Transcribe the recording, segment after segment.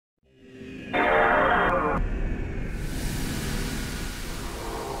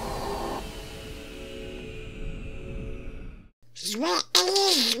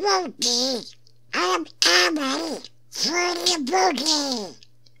boogie. I'm ready for the boogie.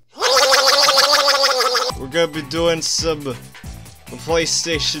 We're gonna be doing some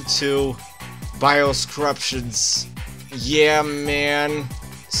PlayStation 2 BIOS corruptions. Yeah, man.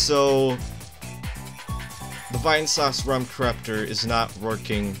 So, the Vinesauce ROM Corruptor is not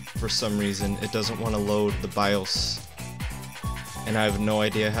working for some reason. It doesn't want to load the BIOS. And I have no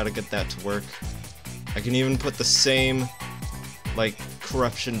idea how to get that to work. I can even put the same, like,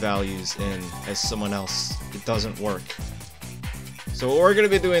 corruption values in as someone else. It doesn't work. So what we're gonna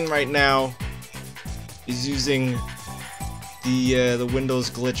be doing right now is using the Windows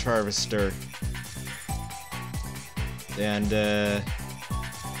glitch harvester, and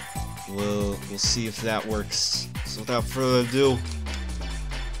we'll see if that works. So without further ado,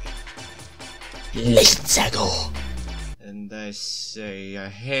 Let's go. and I say,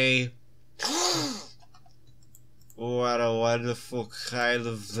 hey, what a wonderful kind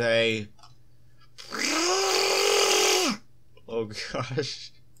of day. Oh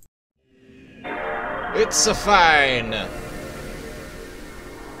gosh. It's a fine.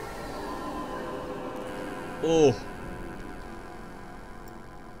 Oh.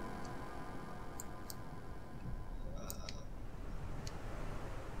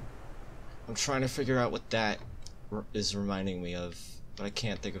 I'm trying to figure out what that is reminding me of, but I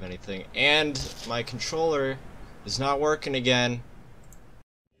can't think of anything. And my controller is not working again.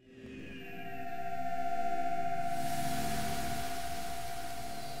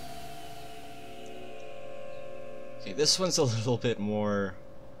 Okay, this one's a little bit more...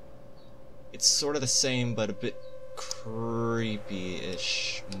 It's sort of the same, but a bit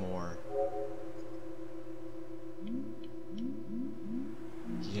creepy-ish more.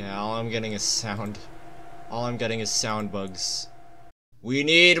 Yeah, all I'm getting is sound bugs. We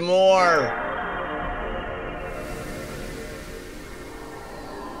need more!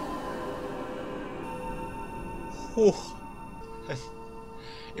 Whew.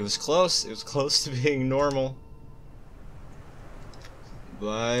 It was close to being normal.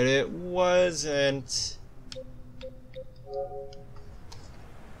 But it wasn't.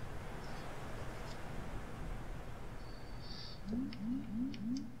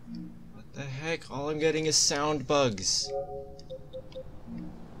 What the heck? All I'm getting is sound bugs.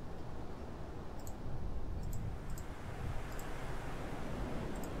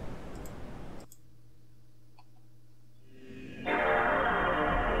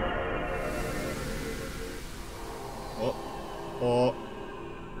 Oh.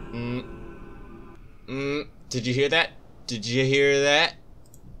 Did you hear that? Did you hear that?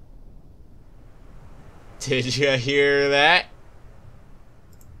 Did you hear that?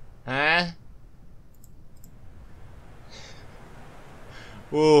 Huh?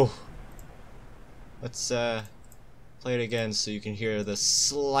 Ooh. Let's play it again so you can hear the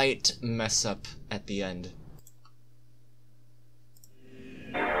slight mess up at the end.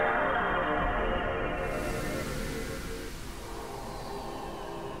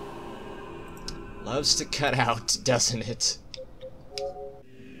 Loves to cut out, doesn't it?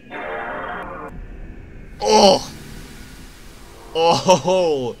 Oh!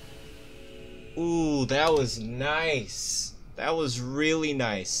 Oh! Ooh, that was nice. That was really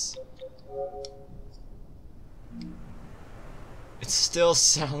nice. It's still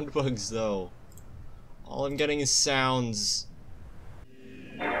sound bugs, though. All I'm getting is sounds.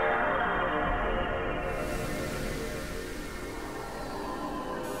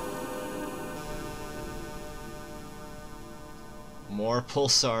 More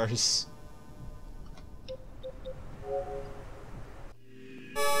pulsars.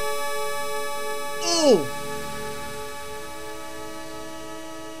 Ooh!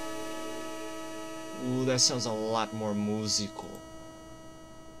 Ooh, that sounds a lot more musical.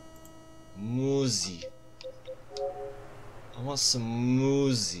 Musi. I want some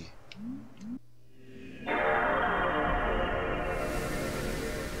musi.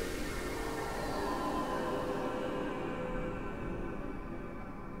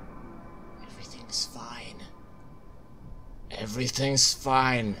 Everything's fine. Everything's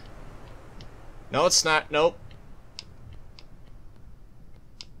fine. No, it's not. Nope.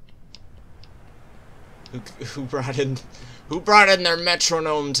 Who brought in their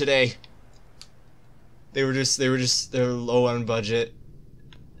metronome today? They were low on budget.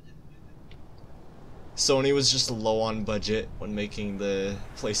 Sony was just low on budget when making the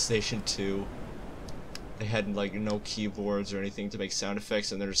PlayStation 2. They had like no keyboards or anything to make sound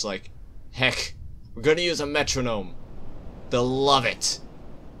effects, and they're just like, heck, we're gonna use a metronome. They'll love it.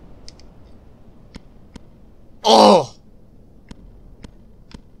 Oh!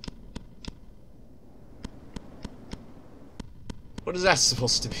 What is that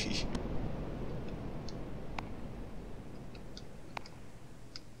supposed to be?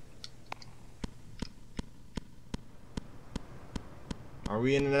 Are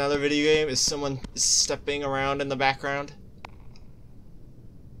we in another video game? Is someone stepping around in the background?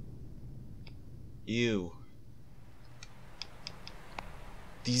 Ew.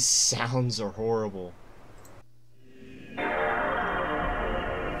 These sounds are horrible.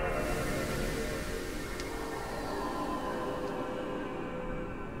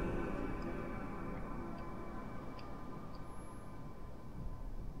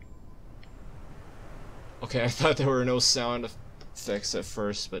 Okay, I thought there were no sound effects at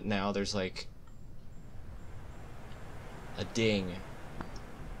first, but now there's like a ding.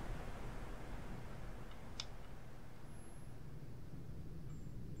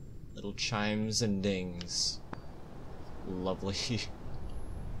 Little chimes and dings. Lovely.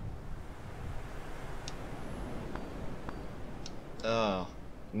 Oh,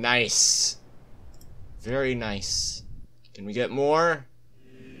 nice. Very nice. Can we get more?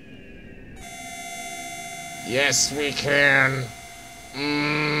 Yes, we can.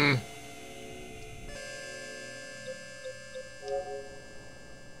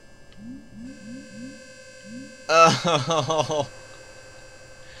 Oh.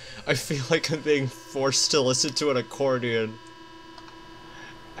 I feel like I'm being forced to listen to an accordion.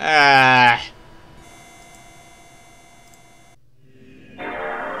 Ah.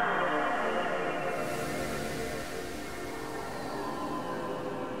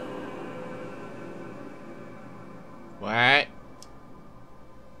 What?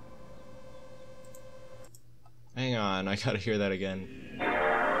 Hang on, I gotta hear that again.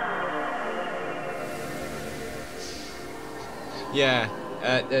 Yeah.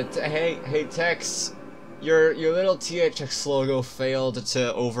 Hey, Tex, your little THX logo failed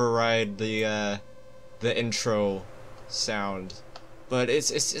to override the intro sound, but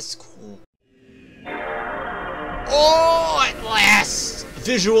it's cool. Oh, at last!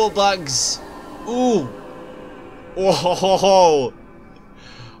 Visual bugs. Ooh. Whoa.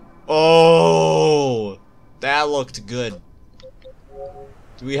 Oh, that looked good.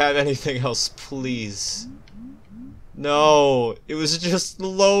 Do we have anything else, please? No, it was just the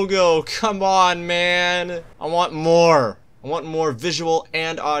logo. Come on, man. I want more. I want more visual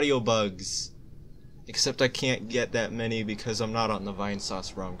and audio bugs. Except I can't get that many because I'm not on the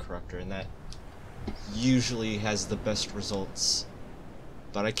Vinesauce ROM Corruptor, and that usually has the best results.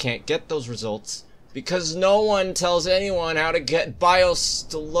 But I can't get those results because no one tells anyone how to get BIOS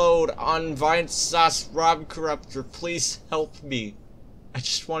to load on Vinesauce ROM Corruptor. Please help me. I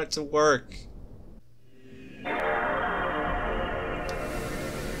just want it to work.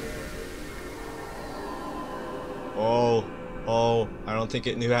 Oh, I don't think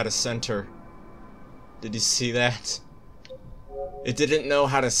it knew how to center. Did you see that? It didn't know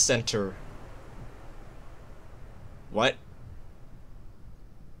how to center. What?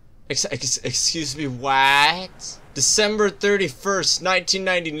 Excuse me, what? December 31st,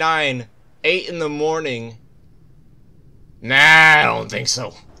 1999, 8 in the morning. Nah, I don't think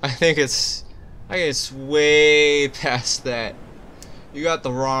so. I think it's way past that. You got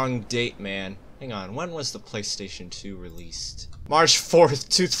the wrong date, man. Hang on, when was the PlayStation 2 released? March 4th,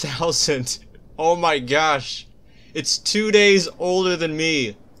 2000. Oh my gosh. It's 2 days older than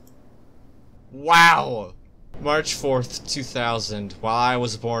me. Wow. March 4th, 2000. While I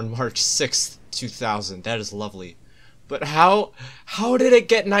was born March 6th, 2000. That is lovely. But how did it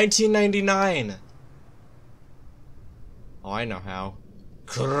get 1999? Oh, I know how.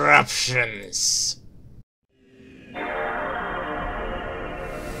 Corruptions.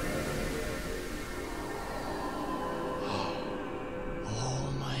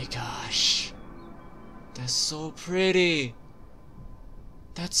 Oh my gosh. That's so pretty.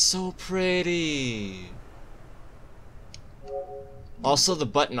 That's so pretty. Also, the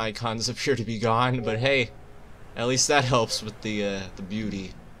button icons appear to be gone, but hey, at least that helps with the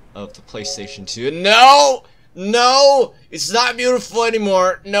beauty of the PlayStation 2. No! No! It's not beautiful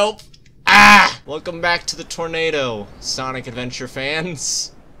anymore. Nope. Ah! Welcome back to the tornado, Sonic Adventure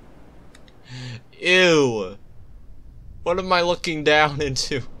fans. Ew. What am I looking down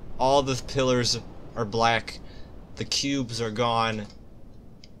into? All the pillars are black. The cubes are gone.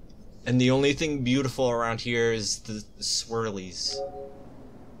 And the only thing beautiful around here is the swirlies.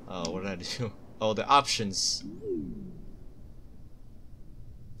 Oh, what did I do? Oh, the options.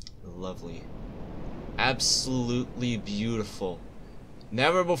 Lovely. Absolutely beautiful.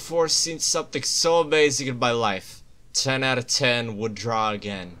 Never before seen something so amazing in my life. 10 out of 10 would draw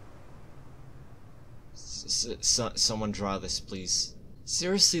again. Someone draw this, please.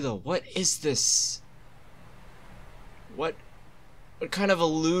 Seriously though, what is this? What What kind of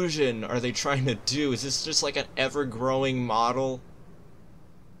illusion are they trying to do? Is this just like an ever-growing model?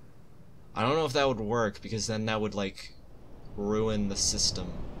 I don't know if that would work, because then that would, like, ruin the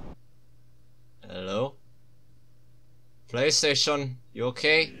system. Hello? PlayStation, you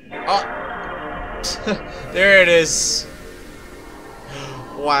okay? Oh! There it is!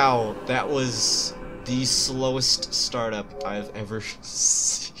 Wow, that was the slowest startup I've ever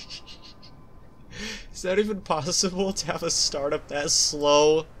seen. Is that even possible to have a startup that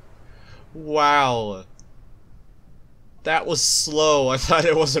slow? Wow. That was slow. I thought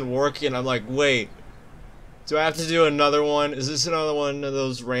it wasn't working. I'm like, wait. Do I have to do another one? Is this another one of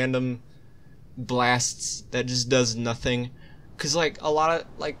those random blasts that just does nothing? Cause like a lot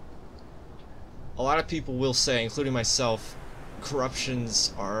of people will say, including myself,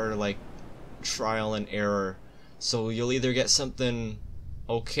 corruptions are like trial and error. So you'll either get something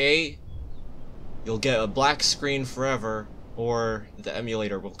okay, you'll get a black screen forever, or the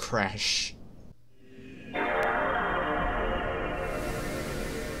emulator will crash.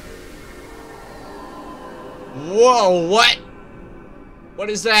 Whoa, what? What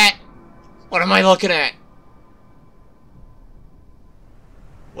is that? What am I looking at?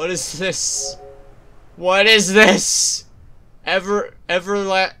 What is this? What is this?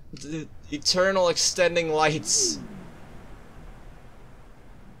 Eternal extending lights.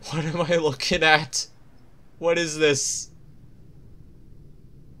 What am I looking at? What is this?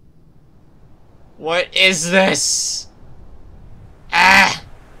 What is this? Ah!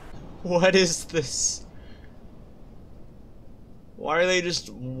 What is this? Why are they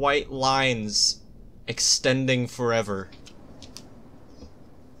just white lines extending forever?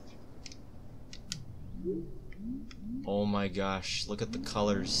 Oh my gosh, look at the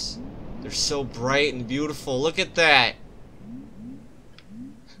colors. They're so bright and beautiful. Look at that!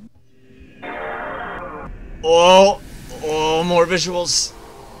 Oh! Oh, more visuals!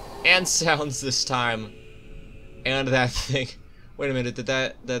 And sounds this time. And that thing. Wait a minute, did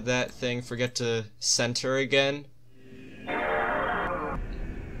that thing forget to center again?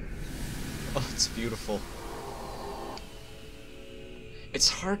 Oh, it's beautiful. It's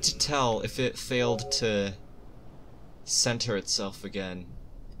hard to tell if it failed to center itself again.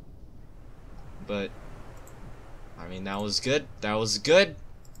 But, I mean, that was good. That was good.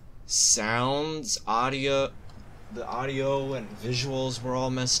 Sounds, audio, the audio and visuals were all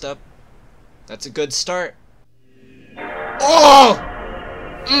messed up. That's a good start. Oh!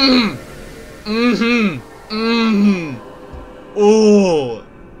 Ooh!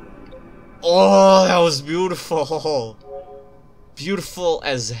 Oh, that was beautiful. Beautiful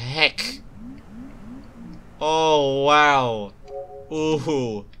as heck. Oh, wow.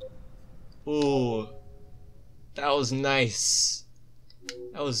 Ooh. Ooh. That was nice.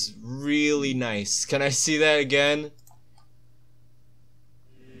 That was really nice. Can I see that again?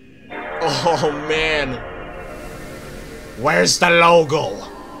 Oh, man. Where's the logo?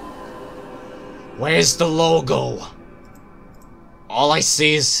 Where's the logo? All I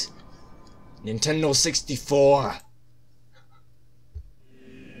see is Nintendo 64.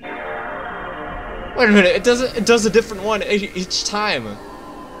 Wait a minute, it does a different one each time.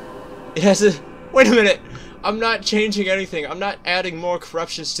 It has a... Wait a minute! I'm not changing anything. I'm not adding more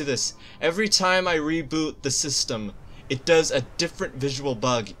corruptions to this. Every time I reboot the system, it does a different visual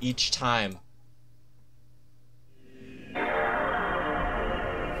bug each time.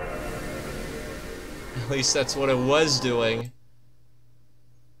 At least that's what it was doing.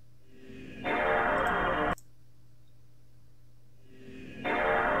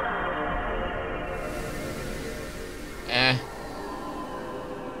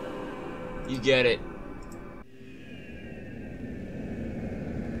 You get it.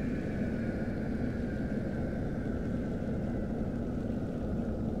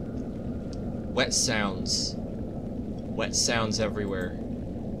 Wet sounds. Wet sounds everywhere.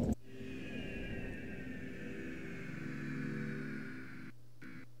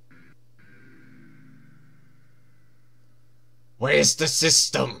 Where's the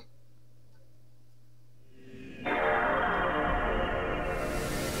system?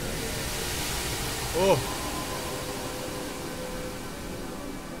 Oh.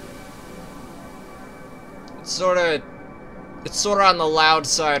 It's sorta on the loud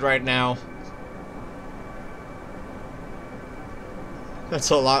side right now.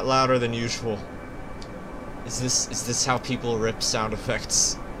 That's a lot louder than usual. Is this how people rip sound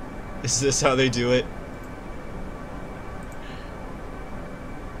effects? Is this how they do it?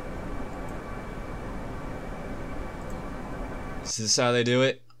 Is this how they do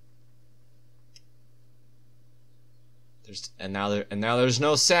it? And now there's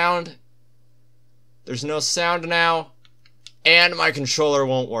no sound. There's no sound now. And my controller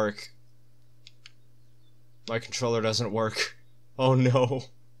won't work. My controller doesn't work. Oh no.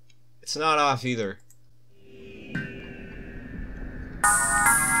 It's not off either.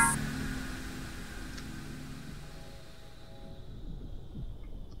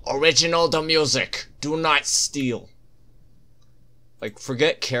 Original the music. Do not steal. Like,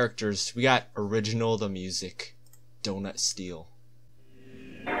 forget characters. We got original the music. Do not steal.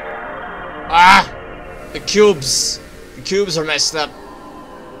 Ah! The cubes! The cubes are messed up.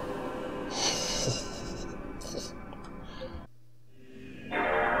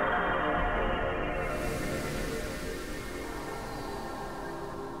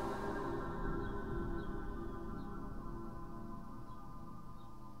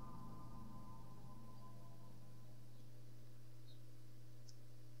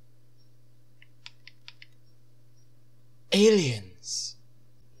 Aliens.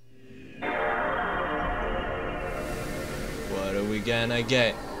 What are we gonna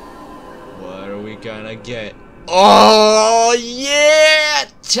get? What are we gonna get? Oh yeah!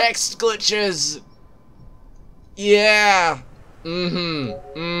 Text glitches! Yeah!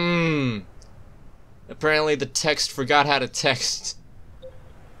 Apparently the text forgot how to text.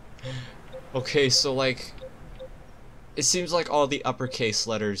 Okay, so like, it seems like all the uppercase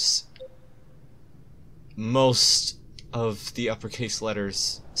letters, most of the uppercase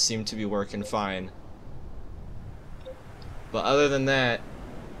letters seem to be working fine. But other than that,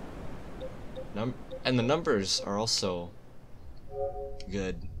 and the numbers are also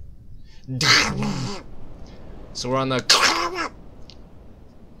good. So we're on the.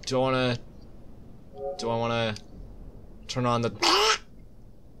 Do I wanna turn on the? Do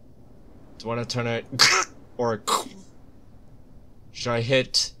I wanna turn it or should I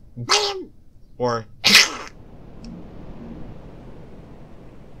hit or?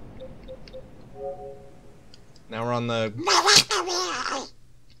 Now we're on the.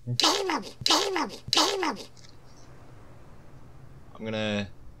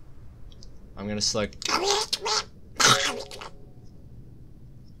 I'm gonna select.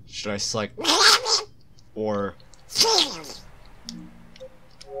 Should I select or?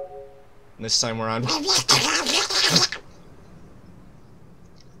 This time we're on.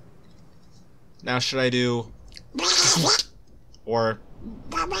 Now should I do or?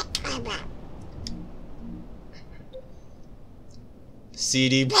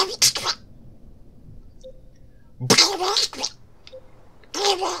 CD.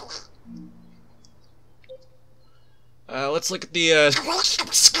 Let's look at the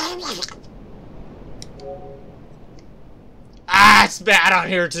Ah, it's bad on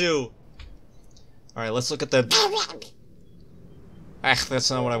here too. All right, let's look at the. Ah,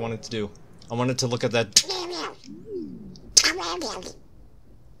 that's not what I wanted to do. I wanted to look at that.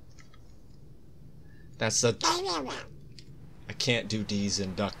 That's the. I can't do D's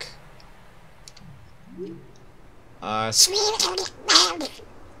in duck.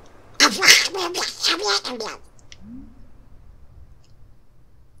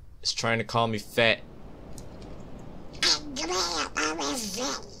 It's trying to call me fat.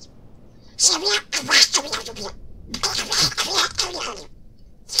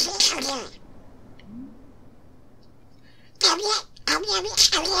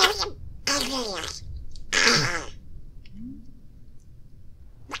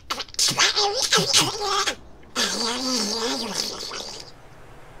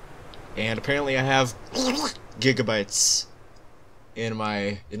 And apparently I have gigabytes in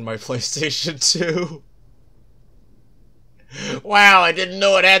my PlayStation 2. Wow, I didn't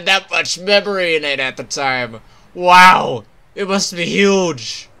know it had that much memory in it at the time. Wow, it must be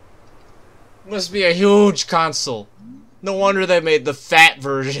huge. It must be a huge console. No wonder they made the fat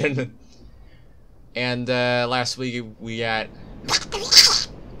version. And last week we got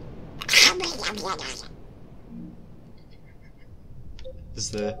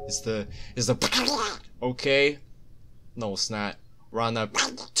is the okay? No, it's not. We're on the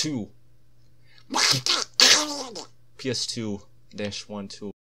 2.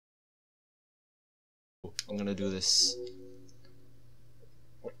 PS2-1-2. I'm gonna do this.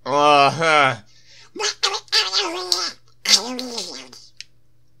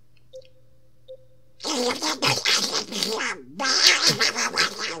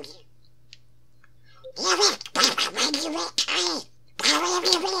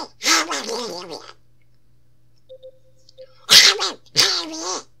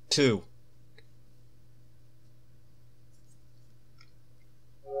 Two.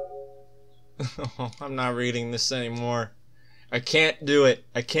 I'm not reading this anymore. I can't do it.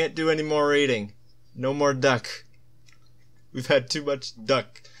 I can't do any more reading. No more duck. We've had too much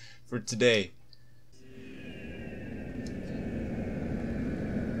duck for today.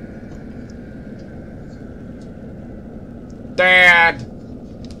 Dad!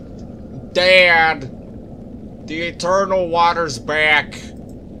 Dad! The eternal water's back!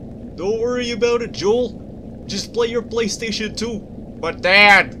 Don't worry about it, Joel. Just play your PlayStation 2. But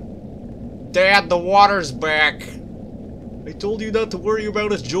Dad! Dad, the water's back! I told you not to worry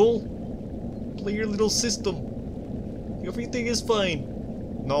about it, Joel. Play your little system. Everything is fine.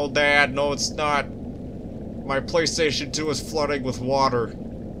 No, Dad, no it's not. My PlayStation 2 is flooding with water.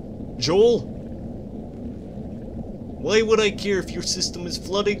 Joel? Why would I care if your system is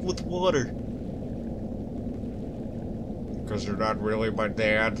flooding with water? Because you're not really my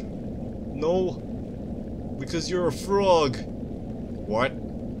dad. No. Because you're a frog. What?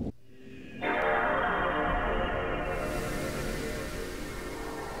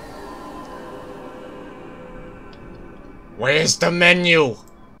 Where's the menu?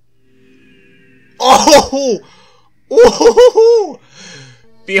 Oh! Oh!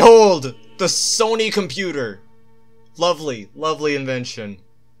 Behold, the Sony computer. Lovely, lovely invention.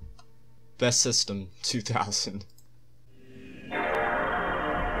 Best system, 2000.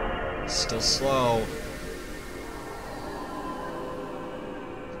 Still slow.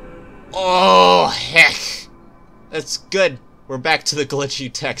 Oh, heck. That's good. We're back to the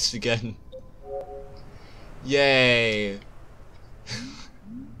glitchy text again. Yay.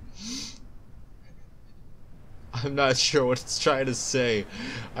 I'm not sure what it's trying to say.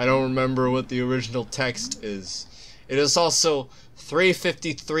 I don't remember what the original text is. It is also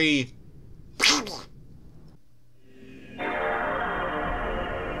 3:53.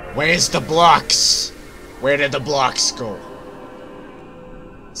 Where's the blocks? Where did the blocks go?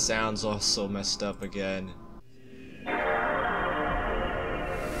 Sounds also messed up again.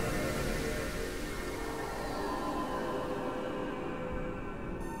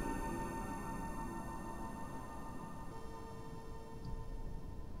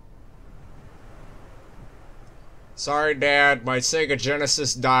 Sorry, Dad, my Sega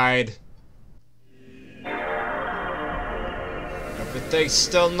Genesis died. Everything's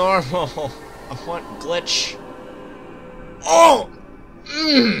still normal. I want glitch. Oh!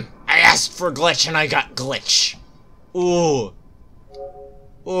 I asked for glitch and I got glitch. Ooh.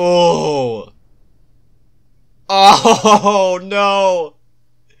 Ooh. Oh, no.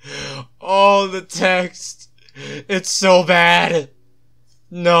 Oh, the text. It's so bad.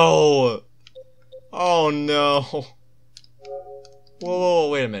 No. Oh no. Whoa,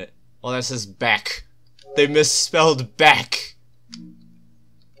 wait a minute. Oh, that says back. They misspelled back.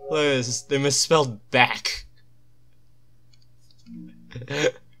 Look at this. They misspelled back.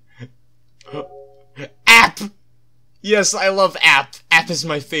 App! Yes, I love App. App is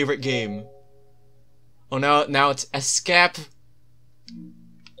my favorite game. Oh, now it's escape.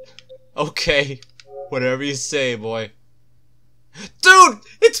 Okay. Whatever you say, boy. Dude!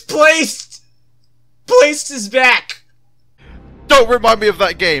 It's placed! Placed is back! Don't remind me of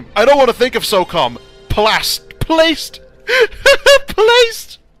that game. I don't want to think of SOCOM. Placed. Placed.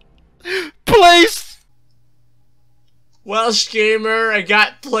 Placed. Welsh gamer, I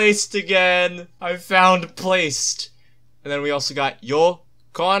got placed again. I found placed. And then we also got yo,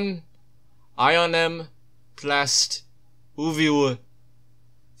 con, ionem, plast, uviu,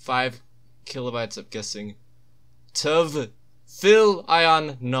 5 kilobytes, I'm guessing. Tuv, fill,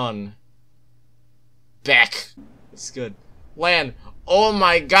 ion, none. Back. It's good. LAN. Oh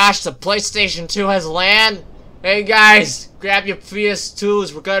my gosh, the PlayStation 2 has LAN? Hey guys, grab your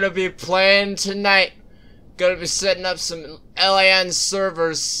PS2s. We're gonna be playing tonight. Gonna be setting up some LAN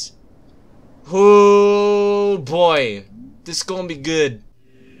servers. Oh boy. This is gonna be good.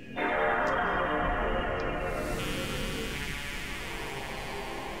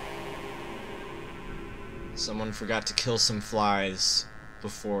 Someone forgot to kill some flies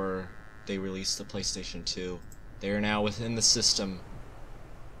before they released the PlayStation 2. They are now within the system,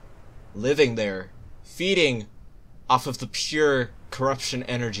 living there, feeding off of the pure corruption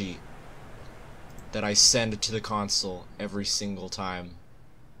energy that I send to the console every single time.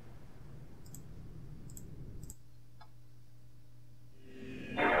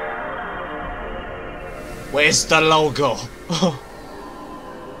 Where's the logo?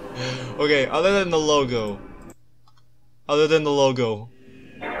 Okay, other than the logo,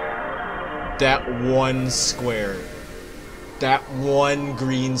 that one square, that one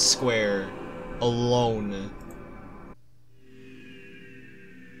green square alone.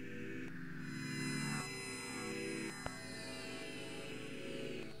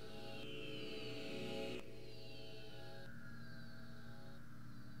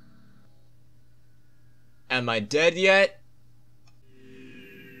 Am I dead yet?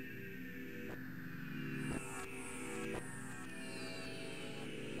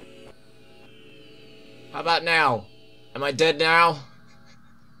 How about now? Am I dead now?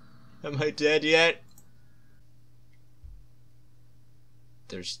 Am I dead yet?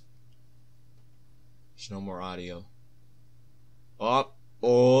 There's no more audio.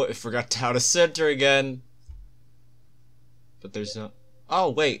 Oh, I forgot how to center again. But there's no...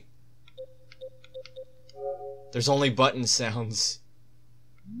 Oh, wait. There's only button sounds.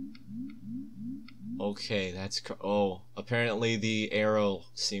 Okay, that's... Oh, apparently the arrow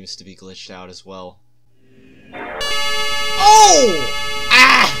seems to be glitched out as well. Oh!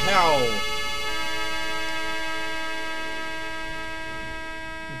 Ow!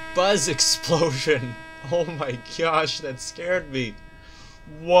 Buzz explosion. Oh my gosh, that scared me.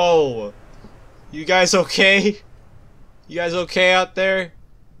 Whoa. You guys okay? You guys okay out there?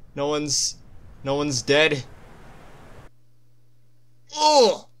 No one's dead?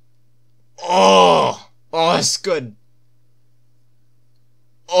 Oh! Oh! Oh, that's good.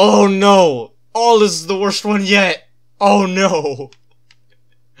 Oh no! Oh, this is the worst one yet! Oh no!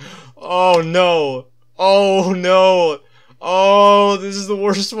 Oh no! Oh no! Oh, this is the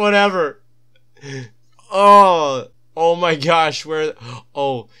worst one ever! Oh! Oh my gosh, where...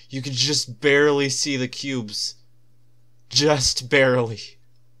 Oh, you could just barely see the cubes. Just barely.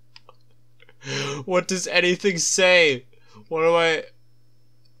 What does anything say? What am I...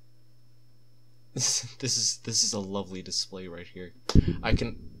 This is a lovely display right here. I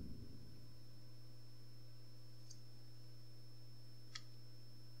can...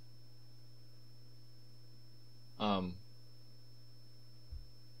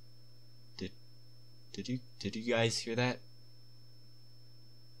 Did you guys hear that?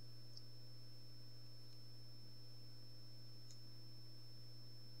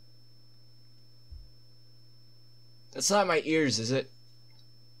 That's not my ears, is it?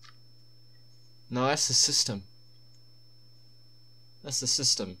 No, that's the system. That's the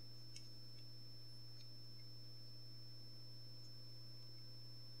system.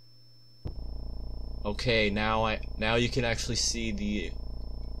 Okay, now you can actually see the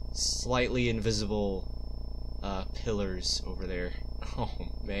slightly invisible pillars over there. Oh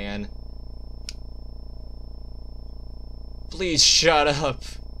man. Please shut up.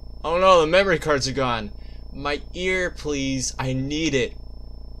 Oh no, the memory cards are gone. My ear, please. I need it.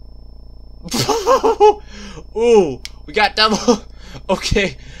 Ooh, we got double.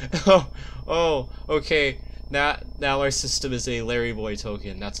 Okay. Oh, okay. Now my system is a Larry Boy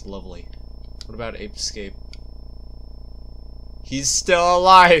token. That's lovely. What about Ape Escape? He's still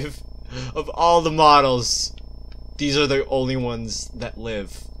alive. Of all the models, these are the only ones that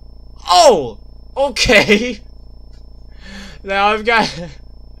live. Oh, okay. Now I've got.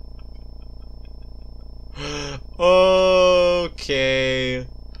 Okay.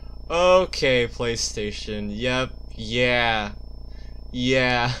 Okay, PlayStation. Yep. Yeah.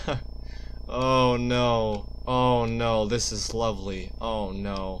 Yeah. Oh no. Oh no. This is lovely. Oh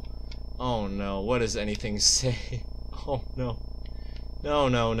no. Oh no. What does anything say? Oh no. No,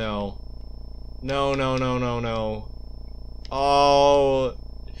 no, no. No, no, no, no, no. Oh.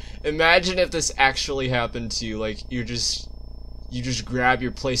 Imagine if this actually happened to you. Like, you just grab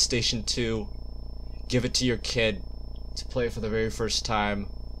your PlayStation 2, give it to your kid to play it for the very first time,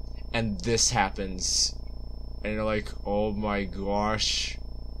 and this happens. And you're like, oh my gosh.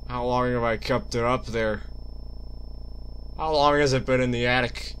 How long have I kept it up there? How long has it been in the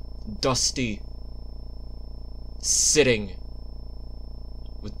attic? Dusty. Sitting.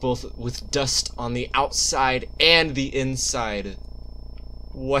 With dust on the outside and the inside.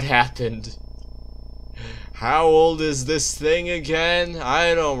 What happened? How old is this thing again?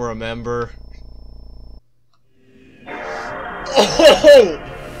 I don't remember. Oh!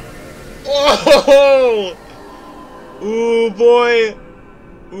 Oh! Ooh, boy!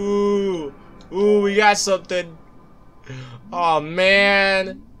 Ooh! Ooh, we got something. Oh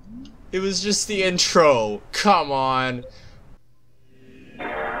man! It was just the intro. Come on.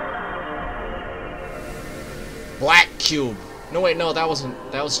 Black cube. No wait, no, that wasn't.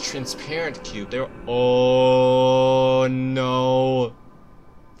 That was transparent cube. There. Oh no!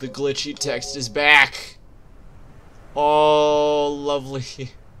 The glitchy text is back. Oh,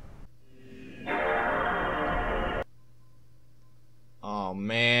 lovely. Oh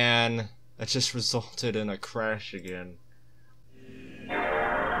man, that just resulted in a crash again.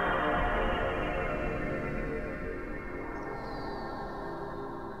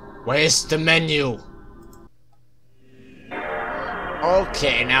 Where's the menu?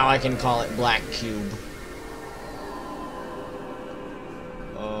 Okay, now I can call it Black Cube.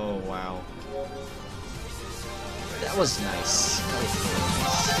 Oh, wow. That was nice. That was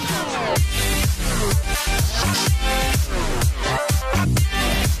really nice.